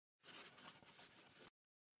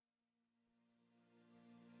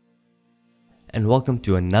and welcome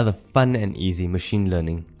to another fun and easy machine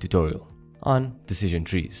learning tutorial on decision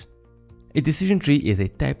trees. A decision tree is a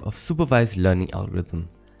type of supervised learning algorithm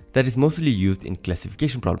that is mostly used in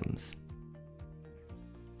classification problems.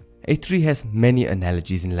 A tree has many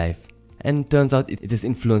analogies in life, and turns out it has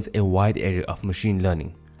influenced a wide area of machine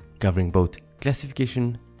learning, covering both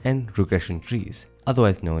classification and regression trees,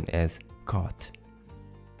 otherwise known as CART.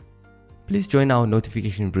 Please join our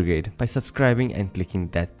notification brigade by subscribing and clicking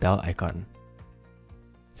that bell icon.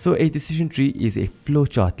 So a decision tree is a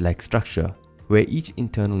flowchart-like structure where each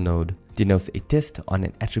internal node denotes a test on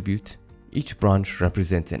an attribute, each branch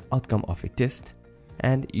represents an outcome of a test,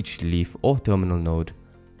 and each leaf or terminal node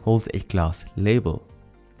holds a class label.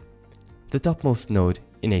 The topmost node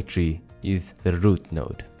in a tree is the root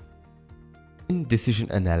node. In decision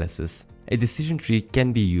analysis, a decision tree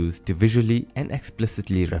can be used to visually and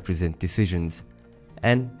explicitly represent decisions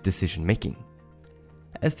and decision making.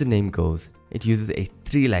 As the name goes, it uses a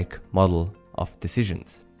tree-like model of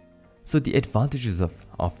decisions. So the advantages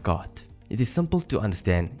of CART: it is simple to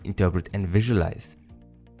understand, interpret and visualize.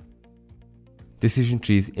 Decision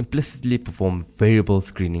trees implicitly perform variable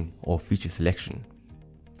screening or feature selection.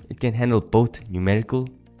 It can handle both numerical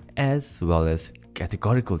as well as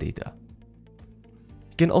categorical data.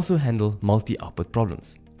 It can also handle multi-output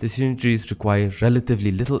problems. Decision trees require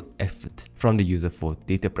relatively little effort from the user for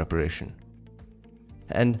data preparation.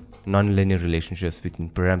 And nonlinear relationships between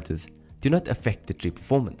parameters do not affect the tree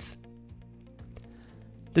performance.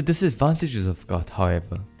 The disadvantages of CART,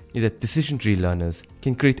 however, is that decision tree learners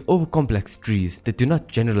can create overcomplex trees that do not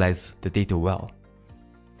generalize the data well.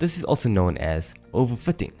 This is also known as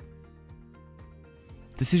overfitting.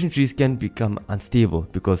 Decision trees can become unstable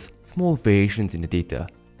because small variations in the data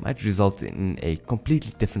might result in a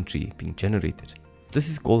completely different tree being generated. This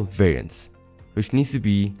is called variance, which needs to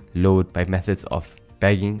be lowered by methods of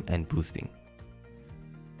bagging and boosting.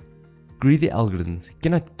 Greedy algorithms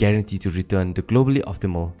cannot guarantee to return the globally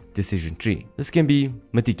optimal decision tree. This can be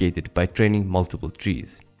mitigated by training multiple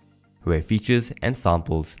trees, where features and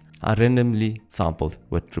samples are randomly sampled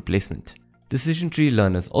with replacement. Decision tree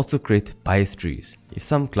learners also create bias trees if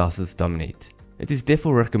some classes dominate. It is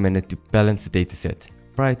therefore recommended to balance the dataset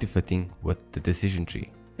prior to fitting with the decision tree.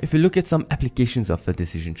 If we look at some applications of a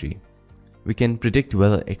decision tree, we can predict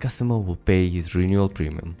whether a customer will pay his renewal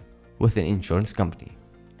premium with an insurance company.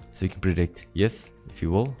 So you can predict yes if you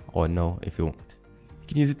will or no if you won't. You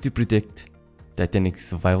can use it to predict Titanic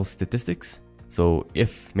survival statistics. So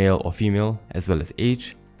if male or female as well as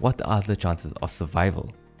age, what are the chances of survival?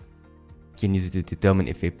 You can use it to determine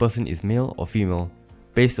if a person is male or female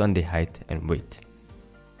based on their height and weight.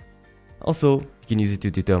 Also, you can use it to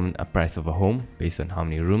determine a price of a home based on how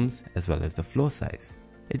many rooms as well as the floor size.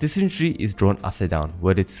 A decision tree is drawn upside down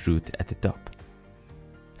with its root at the top.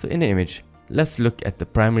 So in the image, let's look at the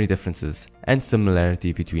primary differences and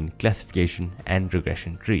similarity between classification and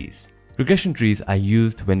regression trees. Regression trees are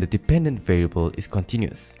used when the dependent variable is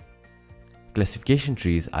continuous. Classification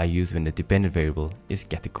trees are used when the dependent variable is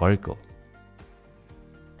categorical.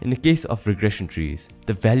 In the case of regression trees,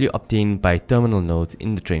 the value obtained by terminal nodes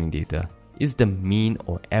in the training data is the mean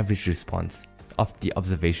or average response of the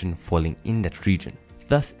observation falling in that region.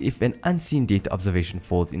 Thus, if an unseen data observation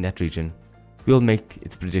falls in that region, we'll make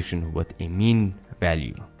its prediction with a mean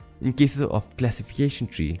value. In cases of classification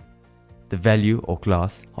tree, the value or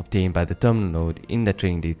class obtained by the terminal node in the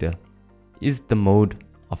training data is the mode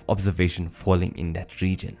of observation falling in that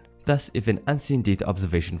region. Thus, if an unseen data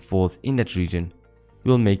observation falls in that region,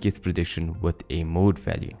 we'll make its prediction with a mode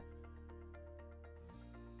value.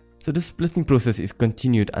 So the splitting process is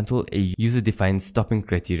continued until a user-defined stopping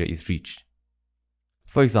criteria is reached.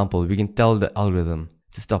 For example, we can tell the algorithm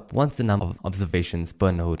to stop once the number of observations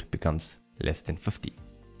per node becomes less than 50.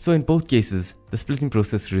 So in both cases, the splitting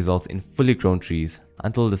process results in fully grown trees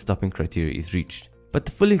until the stopping criteria is reached. But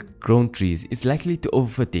the fully grown trees is likely to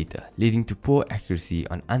overfit data, leading to poor accuracy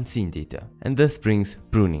on unseen data, and this brings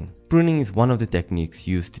pruning. Pruning is one of the techniques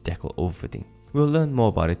used to tackle overfitting. We'll learn more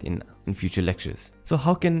about it in future lectures. So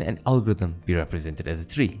how can an algorithm be represented as a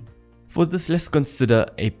tree? For this, let's consider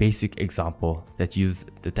a basic example that uses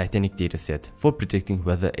the Titanic dataset for predicting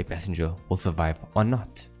whether a passenger will survive or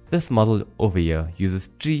not. This model over here uses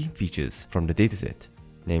three features from the dataset,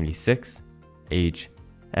 namely sex, age,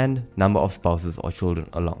 and number of spouses or children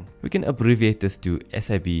along. We can abbreviate this to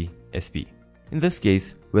SIB-SP. In this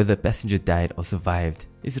case, whether a passenger died or survived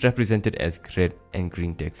is represented as red and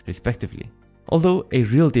green text respectively. Although a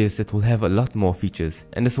real dataset will have a lot more features,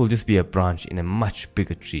 and this will just be a branch in a much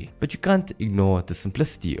bigger tree, but you can't ignore the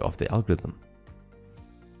simplicity of the algorithm.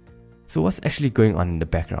 So what's actually going on in the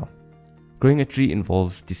background? growing a tree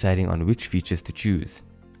involves deciding on which features to choose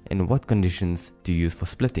and what conditions to use for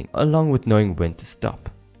splitting, along with knowing when to stop.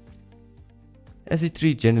 As a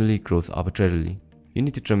tree generally grows arbitrarily, you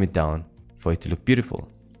need to trim it down for it to look beautiful.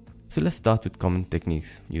 So let's start with common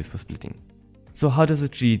techniques used for splitting. So how does a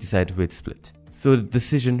tree decide where to split? So the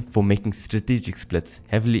decision for making strategic splits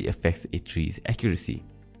heavily affects a tree's accuracy.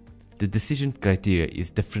 The decision criteria is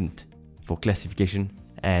different for classification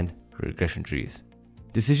and regression trees.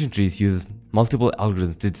 Decision trees use multiple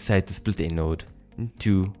algorithms to decide to split a node in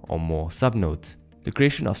 2 or more subnodes. The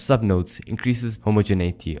creation of subnodes increases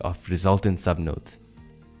homogeneity of resultant subnodes.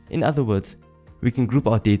 In other words, we can group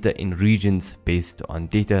our data in regions based on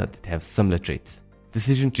data that have similar traits.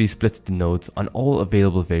 Decision tree splits the nodes on all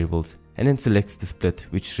available variables and then selects the split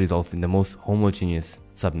which results in the most homogeneous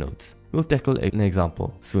subnodes. We'll tackle an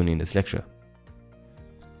example soon in this lecture.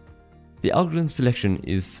 The algorithm selection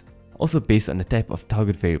is also based on the type of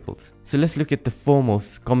target variables. So let's look at the 4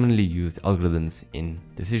 most commonly used algorithms in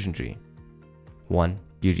decision tree. 1.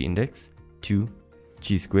 Beauty index. 2.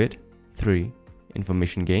 Chi-squared. 3.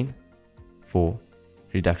 Information gain. 4.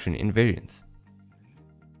 Reduction in variance.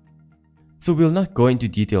 So we'll not go into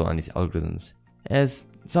detail on these algorithms, as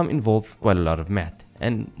some involve quite a lot of math,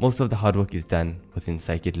 and most of the hard work is done within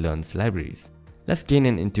scikit-learn's libraries. Let's gain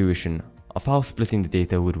an intuition of how splitting the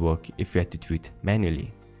data would work if we had to do it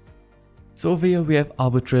manually. So over here we have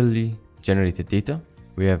arbitrarily generated data.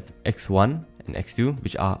 We have x1 and x2,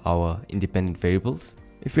 which are our independent variables.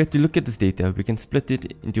 If we had to look at this data, we can split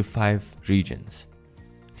it into 5 regions.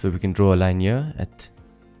 So we can draw a line here at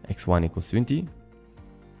x1 equals 20,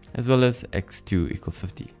 as well as x2 equals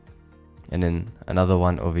 50. And then another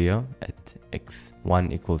one over here at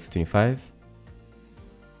x1 equals 25.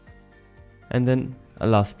 And then a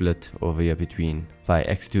last split over here between by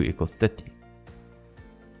x2 equals 30.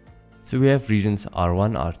 So we have regions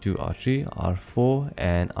R1, R2, R3, R4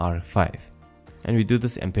 and R5. And we do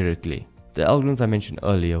this empirically. The algorithms I mentioned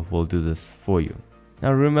earlier will do this for you.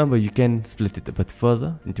 Now remember, you can split it a bit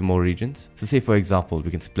further into more regions. So say for example,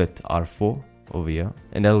 we can split R4 over here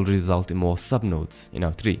and that will result in more subnodes in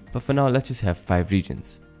our tree. But for now, let's just have 5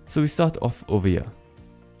 regions. So we start off over here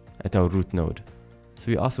at our root node.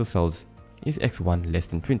 So we ask ourselves, is x1 less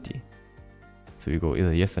than 20? So we go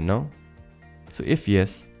either yes or no. So if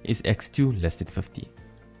yes, is x2 less than 50?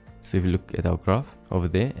 So if you look at our graph over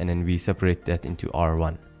there, and then we separate that into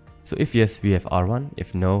R1. So if yes, we have R1,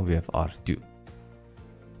 if no, we have R2.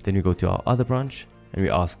 Then we go to our other branch and we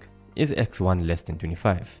ask, is x1 less than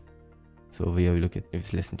 25? So over here we look at if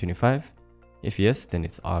it's less than 25. If yes, then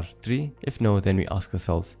it's R3. If no, then we ask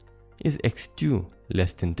ourselves, is x2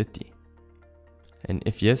 less than 30? And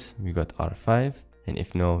if yes, we got R5, and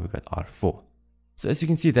if no, we got R4. So as you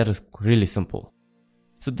can see, that is really simple.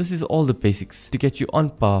 So this is all the basics to get you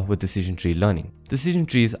on par with decision tree learning. Decision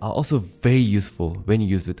trees are also very useful when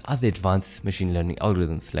used with other advanced machine learning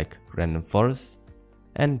algorithms like random forests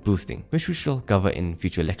and boosting, which we shall cover in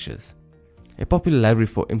future lectures. A popular library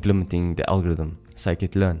for implementing the algorithm,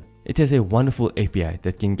 scikit-learn. It has a wonderful API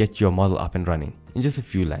that can get your model up and running in just a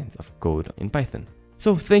few lines of code in Python.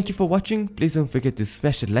 So thank you for watching. Please don't forget to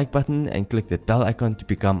smash that like button and click that bell icon to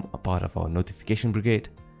become a part of our notification brigade.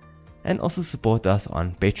 And also support us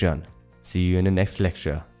on Patreon. See you in the next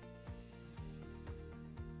lecture.